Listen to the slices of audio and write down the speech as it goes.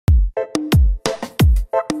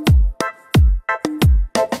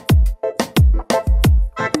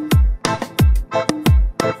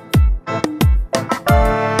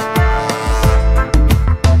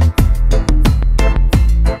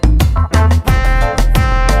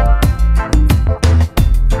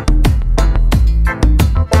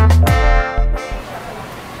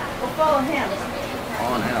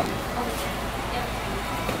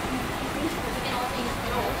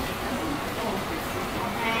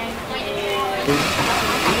A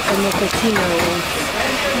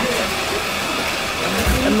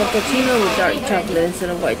mochaccino with dark chocolate instead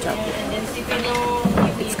of white chocolate.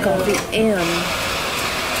 It's called the M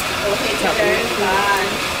chocolate.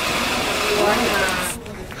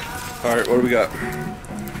 Alright, what do we got?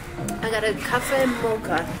 I got a cafe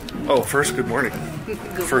mocha. Oh, first, good morning.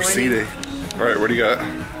 First C day. Alright, what do you got?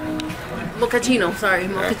 Mochaccino, sorry,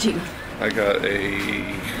 mochaccino. I got a...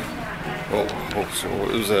 so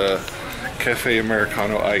it was a Cafe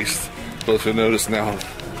Americano iced. But if you'll notice now,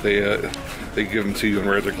 they give them to you in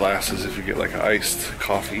regular glasses if you get like an iced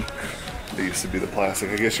coffee. They used to be the plastic.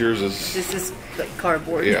 I guess yours is... This is like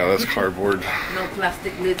cardboard. Yeah, that's cardboard. No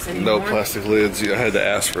plastic lids anymore. No plastic lids. I had to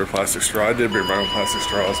ask for a plastic straw. I did bring my own plastic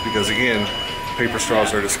straws because, again, paper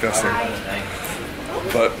straws are disgusting.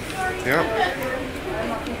 But, yeah.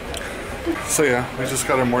 So, yeah, we just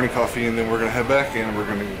got our morning coffee and then we're going to head back and we're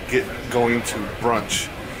going to get going to brunch.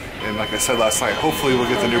 And like I said last night, hopefully we'll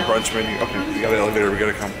get the new brunch menu. Okay, we got an elevator. We got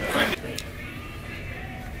to come.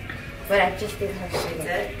 But I just did her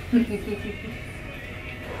shit.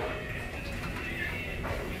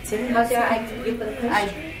 How's your eye?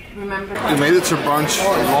 I remember. We made it to brunch,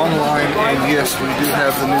 long line, and yes, we do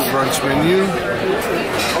have the new brunch menu.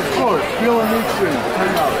 Of course, feel a new screen.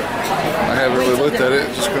 I haven't really looked at it.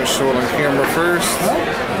 Just going to show it on camera first.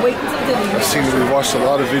 I've seen that we watched a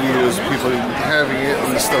lot of videos of people having it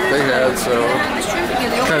and the stuff they had, so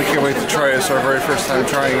kind of can't wait to try it. It's our very first time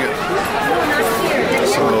trying it.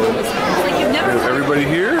 So, we have everybody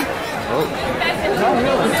here. Oh.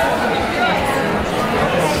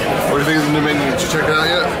 What do you think of the new menu? Did you check it out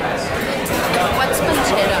yet? What's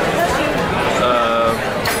pancetta?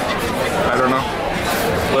 I don't know.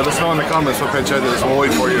 Let us know in the comments what pancetta is. We'll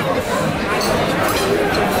wait for you.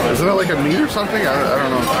 Isn't it like a meat or something? I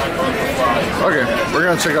don't know. Okay, we're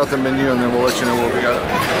gonna check out the menu and then we'll let you know what we got.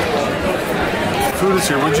 Food is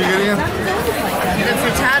here. What'd you get again? The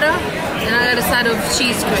frittata, and I got a side of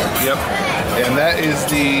cheese grits. Yep. And that is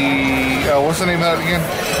the what's the name of that again?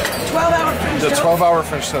 12-hour French toast. The 12-hour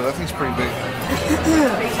French toast. That thing's pretty big.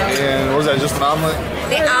 And what was that? Just an omelet?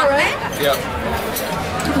 The omelet? Yep.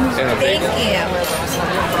 And a Thank bacon. you.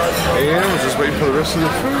 And we're just waiting for the rest of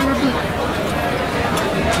the food.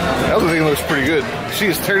 That other thing looks pretty good. She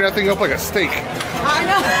is tearing that thing up like a steak. I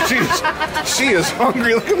know. She is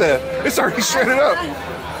hungry. Look at that. It's already shredded up.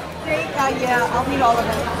 Yeah, I'll eat all of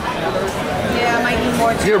it. Yeah, I might need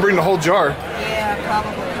more. You're gonna bring the whole jar. Yeah,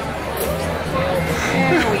 probably.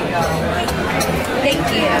 There we go.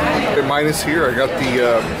 Thank you. Mine is here. I got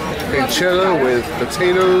the pancetta with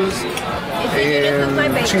potatoes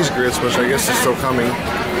and cheese grits, which I guess is still coming.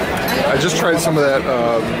 I just tried some of that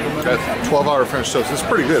 12-hour French toast. It's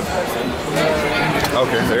pretty good.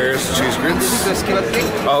 Okay, there's the cheese grits.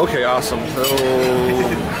 Oh, okay, awesome.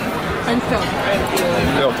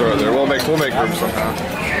 They'll throw it there. We'll make room somehow.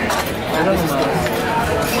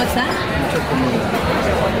 What's that?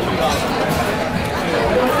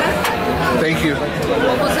 Thank you.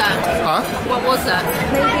 What was that? Huh? What was that?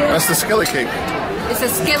 That's the skillet cake. It's a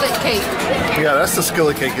skillet cake. Yeah, that's the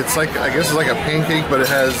skillet cake. It's like, I guess it's like a pancake, but it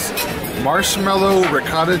has marshmallow,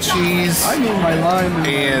 ricotta cheese,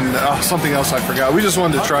 and something else I forgot. We just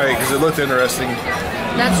wanted to try it because it looked interesting.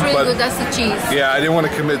 That's really good. That's the cheese. Yeah, I didn't want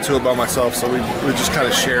to commit to it by myself, so we just kind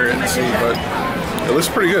of share it and see, but it looks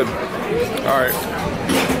pretty good. All right.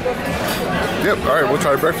 Yep, all right, we'll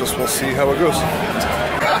try breakfast. We'll see how it goes.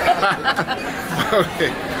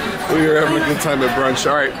 Okay, we are having a good time at brunch.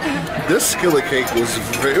 All right, this skillet cake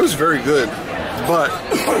was very good, but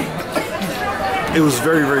it was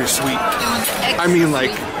very, very sweet. I mean,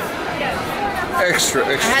 like, extra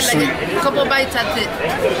I had sweet. like a couple bites, that's it.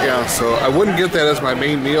 Yeah, so I wouldn't get that as my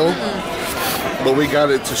main meal, but we got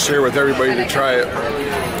it to share with everybody to try it.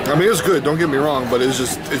 I mean, it was good, don't get me wrong, but it's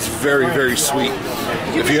very, very sweet.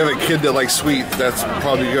 If you have a kid that likes sweet, that's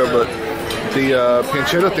probably good, but the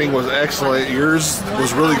pancetta thing was excellent. Yours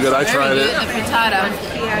was really good. I tried it.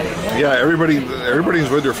 Yeah, everybody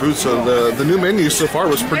enjoyed their food, so the new menu so far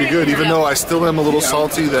was pretty good, even though I still am a little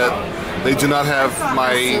salty that they do not have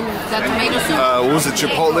my, what was it,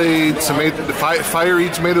 Chipotle tomato, fiery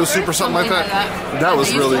tomato soup or something like that. That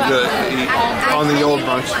was really good on the old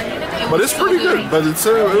brunch. But it's pretty good, but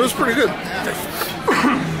it was pretty good.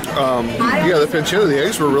 Yeah, the pancetta, the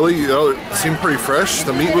eggs were really, it seemed pretty fresh.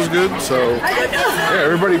 The meat was good, so yeah,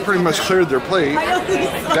 everybody pretty much cleared their plate.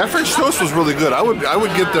 That French toast was really good. I would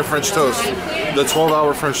get the French toast, the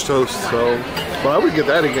 12-hour French toast. So, but I would get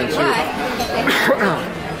that again too.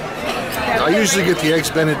 I usually get the eggs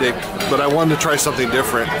Benedict, but I wanted to try something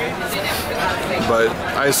different. But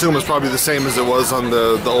I assume it's probably the same as it was on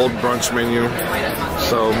the old brunch menu.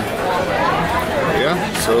 So.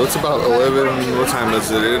 So it's about 11. What time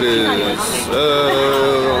is it? It is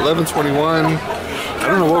 11:21. I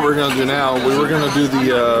don't know what we're gonna do now. We were gonna do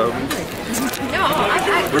the. What's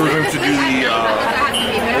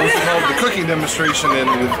it called? The cooking demonstration in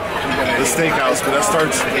the steakhouse, but that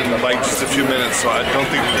starts in like just a few minutes, so I don't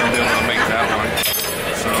think we're gonna be able to make that one.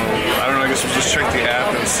 So I don't know. I guess we'll just check the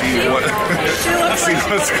app and see what see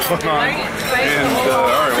what's going on. And all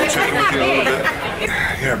right, we'll check in with you a little bit.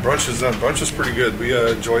 Yeah, brunch is done. Brunch is pretty good. We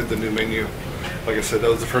enjoyed the new menu. Like I said, that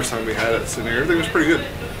was the first time we had it. So everything was pretty good.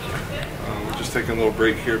 We're just taking a little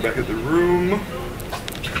break here back at the room.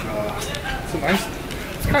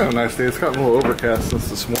 It's kind of a nice day. It's gotten a little overcast since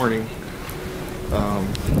this morning.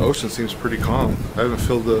 The ocean seems pretty calm. I haven't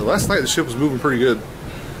filled the... Last night the ship was moving pretty good.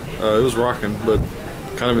 It was rocking, but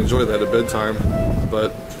kind of enjoyed that at bedtime.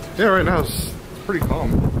 But yeah, right now it's pretty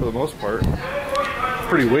calm for the most part. It's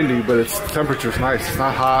pretty windy, but the temperature's nice. It's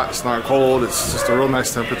not hot, it's not cold. It's just a real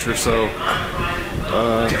nice temperature. So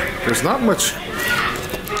there's not much...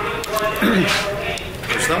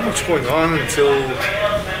 there's not much going on until...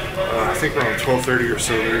 I think around 12:30 or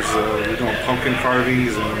so. We're doing pumpkin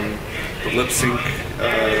carvings and the lip sync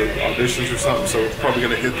auditions or something. So we're probably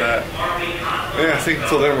gonna hit that. Yeah, I think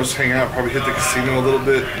until then we'll just hang out, probably hit the casino a little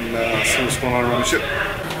bit and see what's going on around the ship.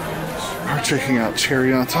 We're checking out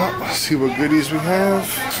Cherry on top. Let's see what goodies we have.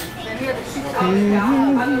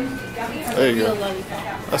 There you go.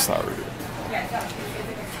 That's not really good.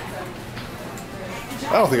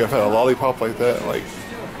 I don't think I've had a lollipop like that in like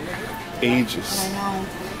ages.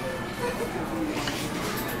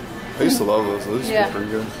 I used to love those. Those used to be pretty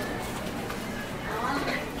good.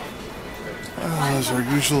 Those are our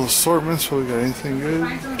usual assortments. What we got? Anything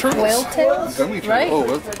good? Turtles. Whale tails, Gummy turtles. right?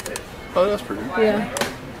 Oh, that's pretty good. Yeah.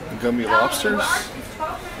 Gummy lobsters.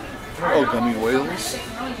 Oh, gummy whales.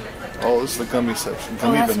 Oh, this is the gummy section.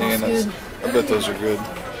 Gummy bananas. I bet those are good.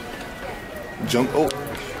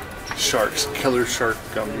 Sharks. Killer shark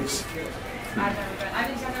gummies.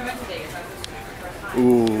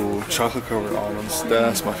 Ooh, chocolate covered almonds.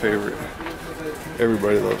 That's my favorite.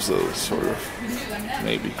 Everybody loves those, sort of.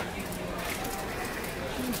 Maybe.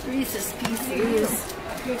 Reese's Pieces.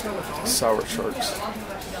 Sour sharks.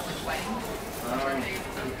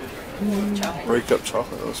 Break up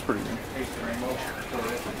chocolate. That's pretty good.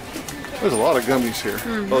 There's a lot of gummies here.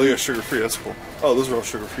 Oh, yeah, sugar free. That's cool. Oh, those are all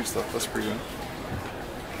sugar free stuff. That's pretty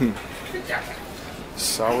good.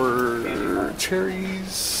 Sour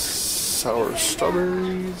cherries. Sour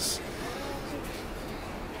strawberries.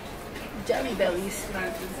 Jelly bellies.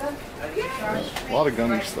 A lot of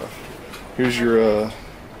gummy stuff. Here's your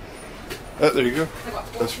there you go.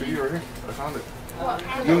 That's for you right here. I found it.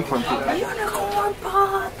 Unicorn poop. Unicorn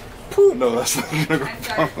pop. Poop. No, that's not unicorn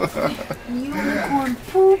pop. Unicorn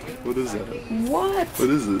poop. What is that? What? What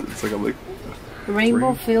is it? It's like a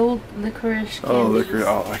rainbow filled licorice candy. Oh, licorice.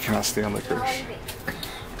 Oh, I cannot stand licorice.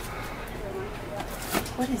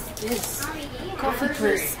 What is this? Coffee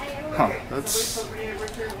crisp. Huh, that's...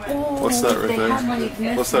 Oh, what's that right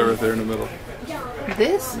there? What's that right there in the middle?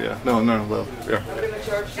 This? Yeah. No, yeah.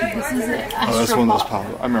 This is it. Oh, that's one of those pop.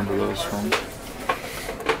 I remember those from...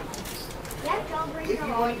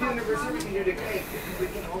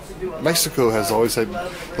 Mexico has always had...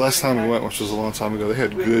 Last time we went, which was a long time ago, they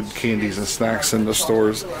had good candies and snacks in the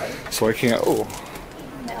stores. So I can't... Oh.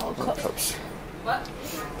 Cups. What?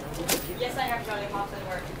 Yes, I have Johnny Pops at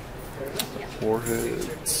work.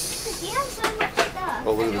 Warheads.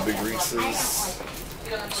 Oh, look at the big Reese's.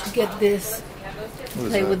 Get this.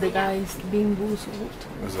 Play with the guys. Bean Boozled.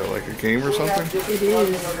 Is that like a game or something? It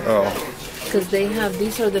is. Oh. Because they have,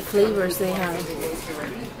 these are the flavors they have.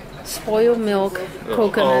 Spoiled milk,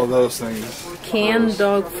 coconut. Oh, those things. Canned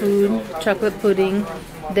dog food, chocolate pudding,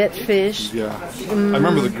 dead fish. Yeah. I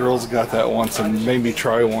remember the girls got that once and made me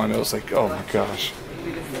try one. It was like, oh my gosh.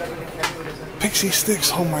 Pixie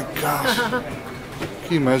sticks, oh my gosh.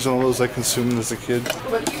 Can you imagine all those I consumed as a kid?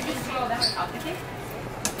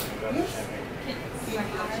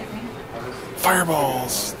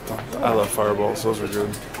 Fireballs! I love fireballs, those are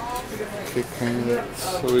good. Kit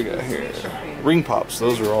Kats, what do we got here? Ring Pops,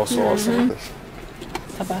 those are also awesome.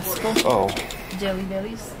 Tabasco. Oh. Jelly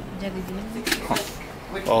bellies. Jelly bellies. Huh.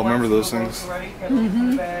 Oh, remember those things?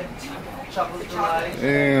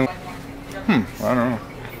 And, I don't know.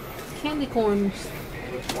 Candy corns.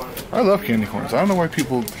 I love candy corns. I don't know why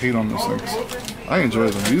people hate on those things. I enjoy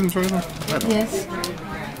them. Do you enjoy them? I don't. Yes.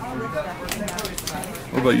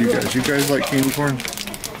 What about you guys? You guys like candy corn?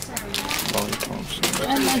 Lollipops.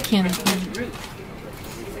 I like candy corn.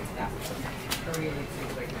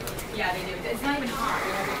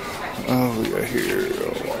 Oh, we got here.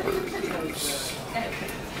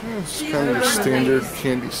 It's kind of your standard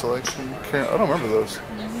candy selection. I don't remember those.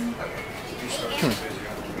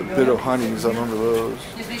 The Lido honeys, I remember those.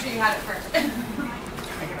 Just make sure you had it first.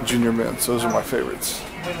 Junior mints, those are my favorites.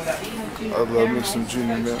 I love me some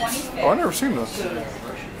junior mints. Oh, I've never seen those.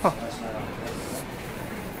 Huh.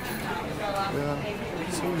 Yeah,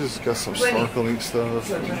 so we just got some snorkeling stuff.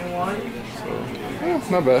 So, yeah,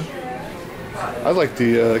 not bad. I like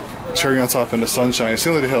the cherry on top and the sunshine. It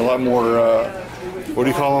seemed like they had a lot more, what do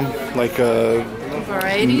you call them? Like,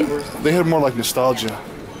 variety? They had more like nostalgia.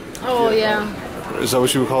 Oh, yeah. Is that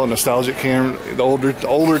what you would call a nostalgic can? The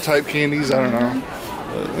older type candies? I don't know.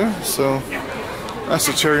 Yeah, so that's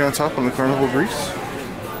the cherry on top on the Carnival Grease.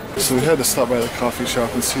 So we had to stop by the coffee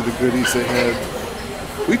shop and see the goodies they had.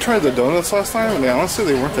 We tried the donuts last time, and honestly,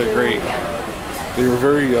 they weren't that great. They were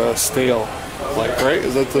very stale. Like, right?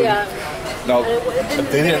 Is that the? Yeah. No,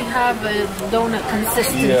 they didn't have a donut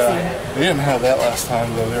consistency. Yeah, they didn't have that last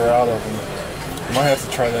time though. They were out of them. We might have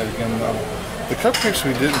to try that again though. The cupcakes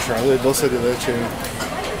we didn't try. They're dulce de leche,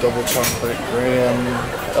 double chocolate, graham,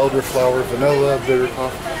 elderflower, vanilla, bitter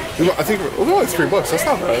coffee. I think they're only $3. That's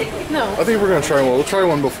not bad. No. I think we're gonna try one. We'll try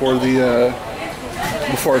one before the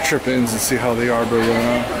before our trip ends and see how they are. But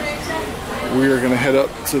we are gonna head up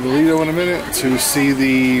to the Lido in a minute to see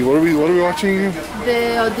the what are we watching?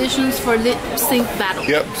 The auditions for lip sync battle.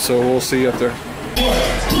 Yep. So we'll see you up there.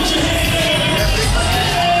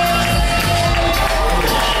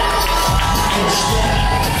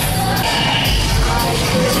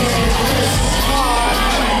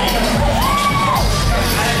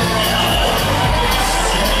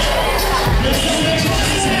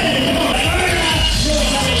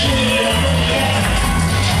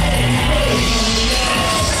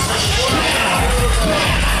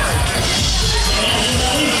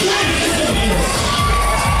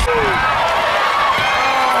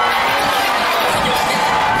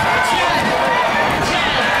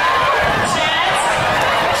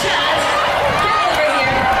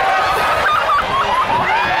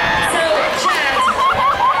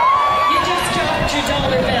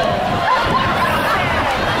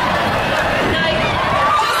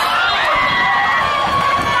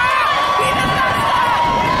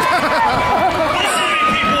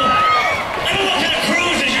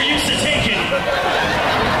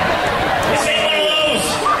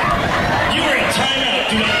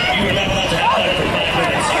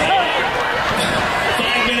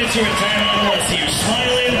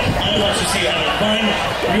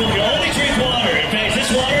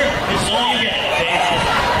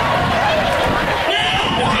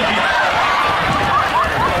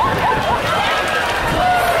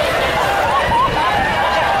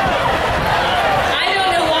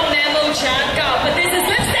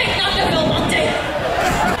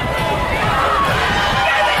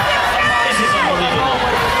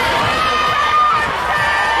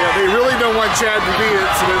 Chad to be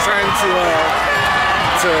it, so they're trying to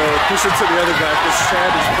push it to the other guy because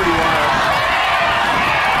Chad is pretty wild.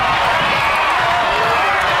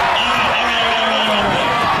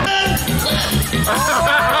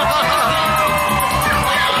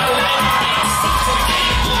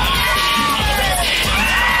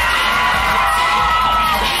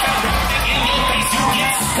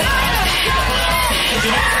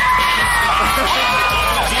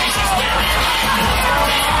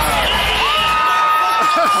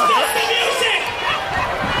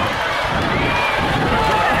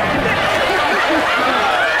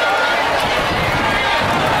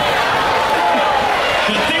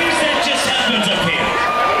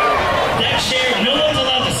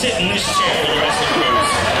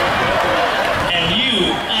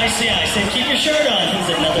 I said, keep your shirt on. He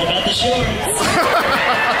said nothing about the shorts.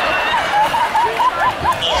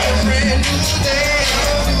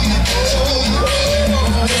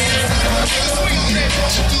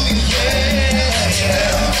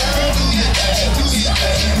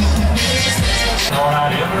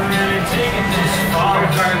 I'd ever really taken this far.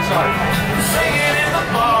 Singing in the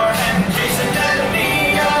bar and chasing that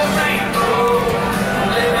neon rainbow.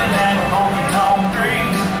 Living that hometown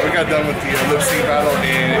dream. We got done with the lip sync battle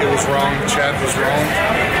and it was wrong. Chad was wrong.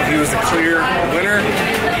 He was the clear winner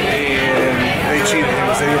and they cheated him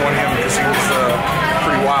because they didn't want him because he was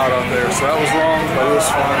pretty wild out there. So that was wrong, but it was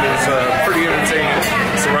fun. It was pretty entertaining.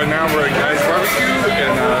 So right now we're at Guys BBQ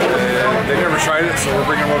and they never tried it, so we're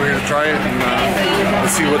bringing them over here to try it and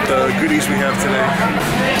let's see what the goodies we have today.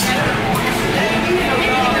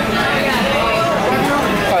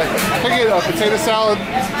 I get a potato salad,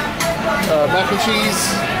 mac and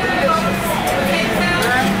cheese,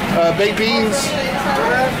 baked beans,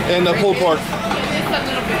 and pulled pork.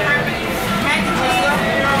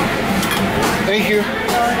 Thank you.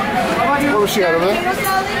 Where was she at over there?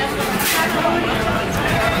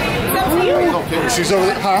 Okay, she's over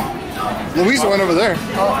there. Huh? Louisa went over there.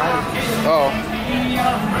 Oh.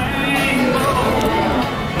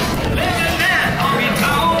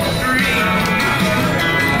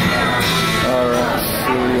 Alright,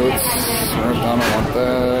 so let's. I don't want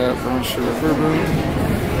that. Brown sugar bourbon.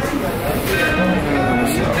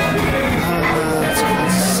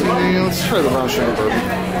 Let's try the brown sugar bourbon.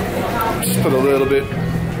 Just put a little bit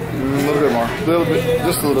more.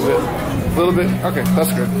 Just a little bit. Okay,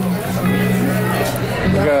 that's good.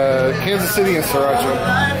 We got Kansas City and Sriracha.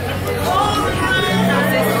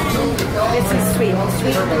 This is sweet.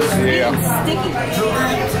 Yeah. Sticky.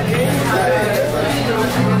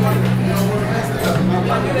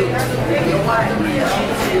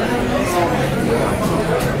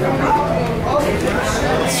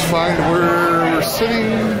 Let's find where we're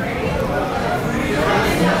sitting.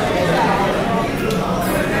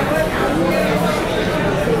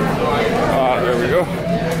 There we go.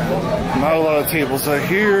 Not a lot of tables out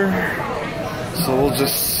here, so we'll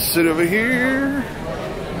just sit over here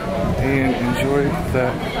and enjoy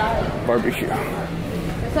that barbecue.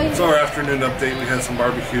 So our afternoon update, we had some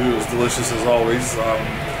barbecue. It was delicious as always.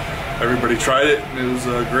 Everybody tried it, and it was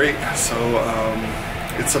great. So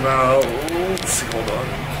it's about, let's see, hold on.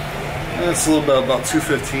 It's a little bit about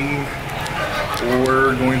 2:15.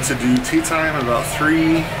 We're going to do tea time at about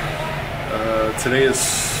 3. Today is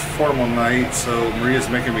formal night, so Maria's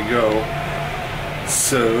making me go.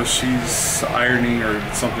 So she's ironing or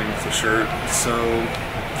something with the shirt. So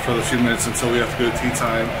for the few minutes until we have to go to tea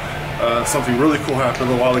time. Something really cool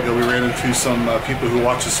happened a while ago. We ran into some people who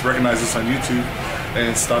watch us, recognize us on YouTube,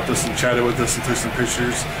 and stopped us and chatted with us and took some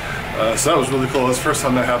pictures. So that was really cool. It was the first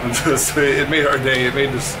time that happened to us. It made our day. It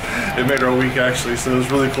made our week actually. So it was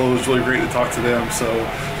really cool. It was really great to talk to them. So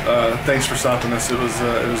thanks for stopping us. It was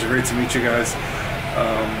great to meet you guys.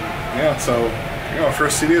 Yeah. So our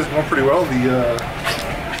first CD is going pretty well.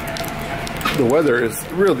 The weather is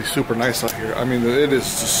really super nice out here. I mean, it is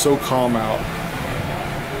just so calm out.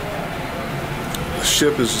 The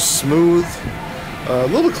ship is just smooth. A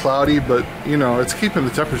little cloudy, but it's keeping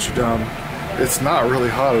the temperature down. It's not really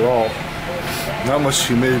hot at all. Not much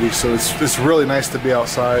humidity, so it's really nice to be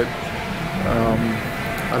outside.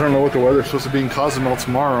 I don't know what the weather's supposed to be in Cozumel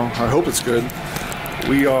tomorrow. I hope it's good.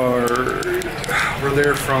 We're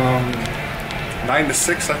there from 9 to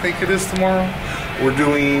 6, I think it is tomorrow. We're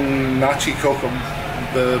doing Nachi Kokum,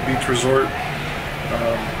 the beach resort.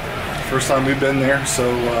 First time we've been there,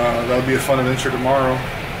 so that'll be a fun adventure tomorrow.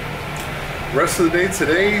 Rest of the day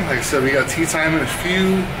today, like I said, we got tea time in a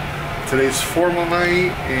few. Today's formal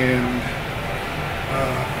night, and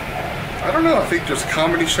I don't know, I think there's a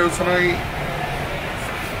comedy show tonight.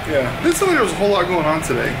 Yeah, didn't seem like there was a whole lot going on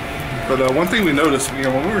today. But one thing we noticed,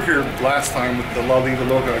 when we were here last time with the La Lido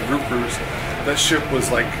Loca group cruise, that ship was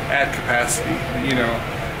like at capacity,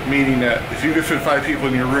 meaning that if you could fit 5 people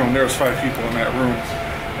in your room, there was 5 people in that room.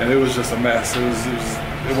 And it was just a mess.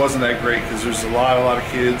 It wasn't that great because there's a lot of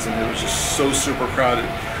kids, and it was just so super crowded.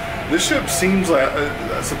 This ship seems like,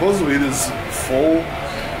 supposedly it is full,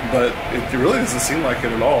 but it really doesn't seem like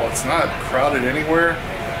it at all. It's not crowded anywhere.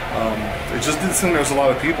 It just didn't seem there was a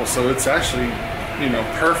lot of people, so it's actually,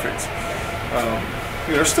 perfect.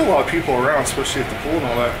 There's still a lot of people around, especially at the pool and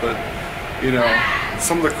all that, but,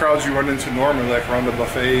 some of the crowds you run into normally, like around the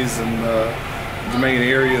buffets and the main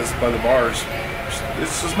areas by the bars,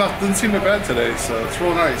 it's just doesn't seem that bad today, so it's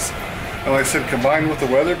real nice. And like I said, combined with the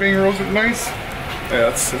weather being real nice, yeah,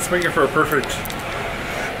 it's making for a perfect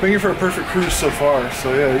cruise so far.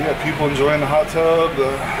 So yeah, you got people enjoying the hot tub,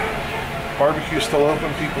 the barbecue's still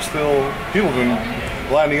open, people have been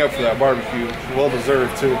lining up for that barbecue, well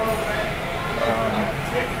deserved too.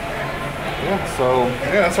 Yeah, so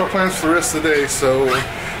yeah, that's our plans for the rest of the day. So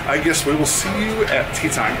I guess we will see you at tea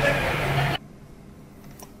time.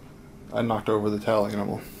 I knocked over the towel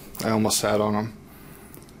animal. I almost sat on him.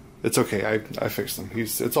 It's okay. I fixed him.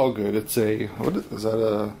 It's all good. It's a, what is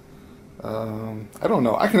that? I don't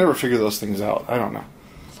know. I can never figure those things out. I don't know.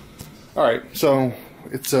 All right. So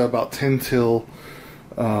it's about 10 till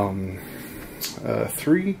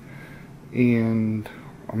 3, and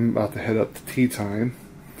I'm about to head up to tea time.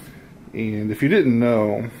 And if you didn't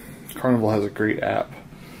know, Carnival has a great app.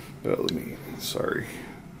 It's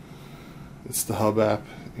the Hub app,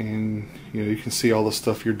 and you can see all the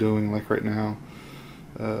stuff you're doing. Like right now,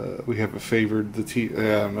 we have it favored the tea. I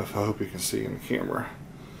don't know if I hope you can see in the camera.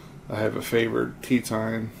 I have it favored tea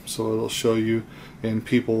time, so it'll show you, and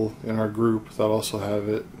people in our group that also have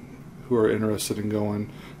it, who are interested in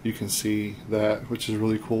going, you can see that, which is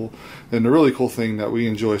really cool. And the really cool thing that we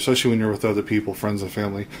enjoy, especially when you're with other people, friends and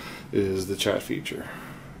family, is the chat feature.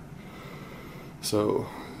 So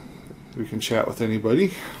we can chat with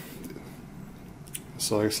anybody.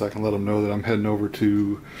 So I guess I can let them know that I'm heading over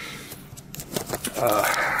to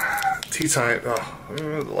tea time.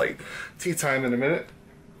 Tea time in a minute,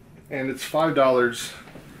 and it's $5.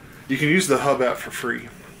 You can use the Hub app for free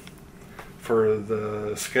for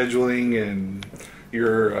the scheduling and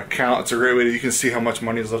your account. It's a great way to, you can see how much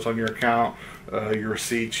money is left on your account, your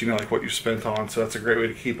receipts, you know, like what you spent on. So that's a great way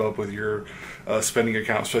to keep up with your spending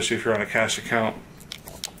account, especially if you're on a cash account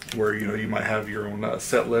where, you know, you might have your own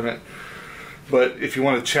set limit. But if you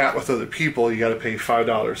want to chat with other people, you got to pay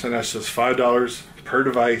 $5, and that's just $5 per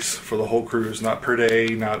device for the whole cruise, not per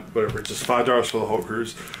day, not whatever. It's just $5 for the whole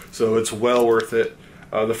cruise, so it's well worth it.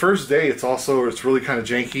 The first day, it's really kind of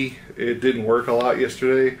janky. It didn't work a lot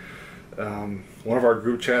yesterday. One of our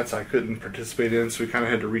group chats I couldn't participate in, so we kind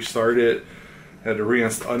of had to restart it. Had to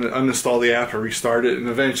uninstall the app and restart it, and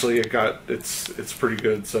eventually it's pretty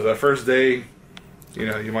good. So that first day, you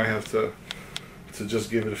know, you might have to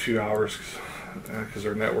just give it a few hours because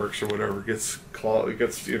our networks or whatever gets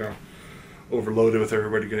you know, overloaded with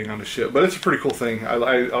everybody getting on the ship. But it's a pretty cool thing.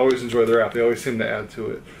 I always enjoy their app. They always seem to add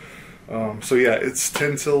to it. So yeah, it's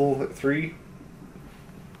 10 till 3.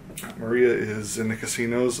 Maria is in the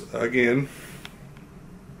casinos again.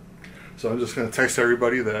 So I'm just going to text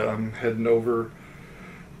everybody that I'm heading over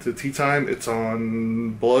to tea time. It's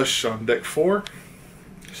on Blush on deck 4.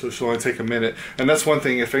 So she'll only take a minute. And that's one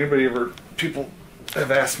thing, if anybody people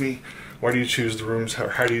have asked me, why do you choose the rooms, or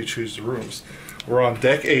how do you choose the rooms? We're on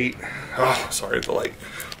deck 8. Oh, sorry, the light.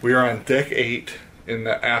 We are on deck 8 in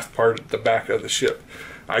the aft part at the back of the ship.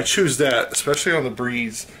 I choose that, especially on the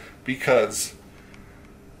breeze, because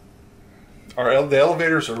the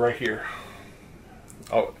elevators are right here.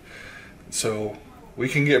 Oh, so we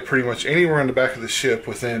can get pretty much anywhere on the back of the ship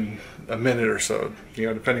within a minute or so, you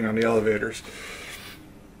know, depending on the elevators.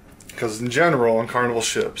 Because in general, on Carnival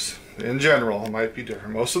ships, in general, it might be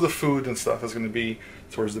different. Most of the food and stuff is going to be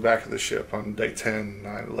towards the back of the ship on deck 10,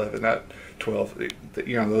 9, 11, not 12,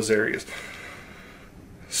 you know, those areas.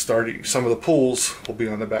 Some of the pools will be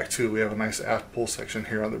on the back too. We have a nice aft pool section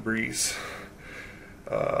here on the breeze.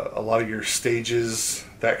 A lot of your stages,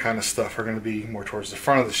 that kind of stuff, are going to be more towards the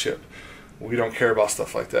front of the ship. We don't care about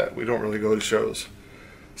stuff like that. We don't really go to shows,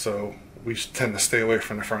 so we tend to stay away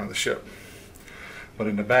from the front of the ship. But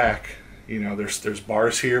in the back, you know, there's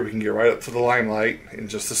bars here. We can get right up to the limelight in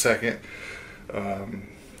just a second.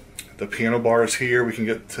 The piano bars here. We can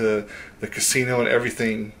get to the casino and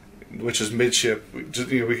everything, which is midship.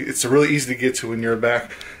 You know, it's really easy to get to when you're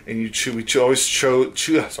back, and we always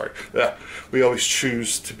choose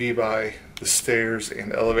to be by the stairs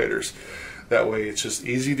and elevators. That way, it's just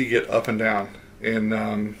easy to get up and down. And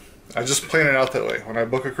I just plan it out that way. When I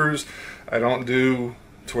book a cruise, I don't do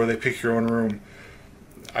to where they pick your own room.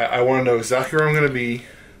 I want to know exactly where I'm going to be,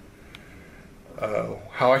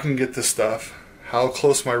 how I can get this stuff, how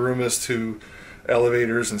close my room is to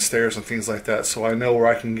elevators and stairs and things like that, so I know where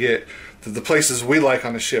I can get to the places we like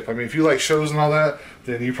on the ship. I mean, if you like shows and all that,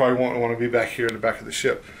 then you probably won't want to be back here in the back of the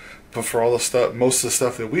ship. But for all the stuff, most of the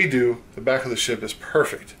stuff that we do, the back of the ship is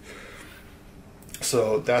perfect.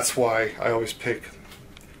 So that's why I always pick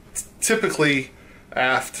typically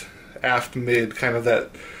aft, mid, kind of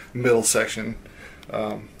that middle section,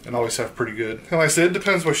 and always have pretty good. And like I said, it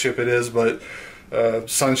depends what ship it is, but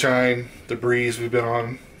Sunshine, the Breeze we've been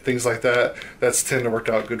on, things like that, that's tend to work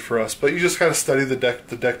out good for us. But you just gotta study the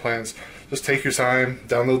deck plans. Just take your time,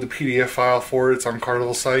 download the PDF file for it. It's on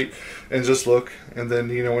Carnival site, and just look. And then,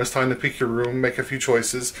 you know, when it's time to pick your room, make a few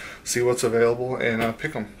choices, see what's available, and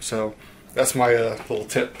pick them. So that's my little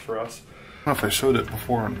tip for us. I don't know if I showed it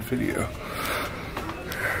before on the video.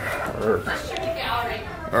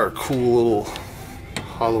 Our cool little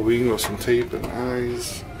Halloween with some tape and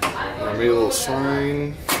eyes. I made a little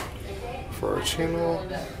sign for our channel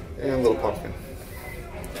and a little pumpkin.